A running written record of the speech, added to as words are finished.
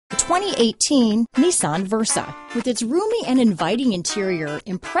2018 Nissan Versa. With its roomy and inviting interior,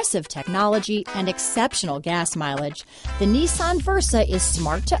 impressive technology, and exceptional gas mileage, the Nissan Versa is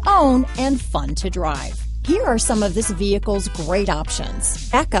smart to own and fun to drive. Here are some of this vehicle's great options: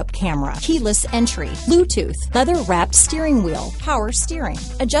 backup camera, keyless entry, Bluetooth, leather-wrapped steering wheel, power steering,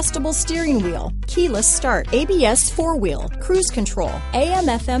 adjustable steering wheel, keyless start, ABS 4-wheel, cruise control,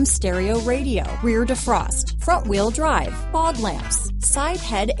 AM/FM stereo radio, rear defrost, front-wheel drive, fog lamps, side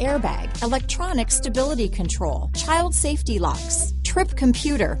head airbag, electronic stability control, child safety locks, trip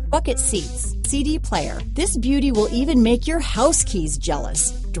computer, bucket seats, CD player. This beauty will even make your house keys jealous.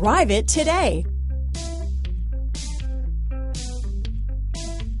 Drive it today.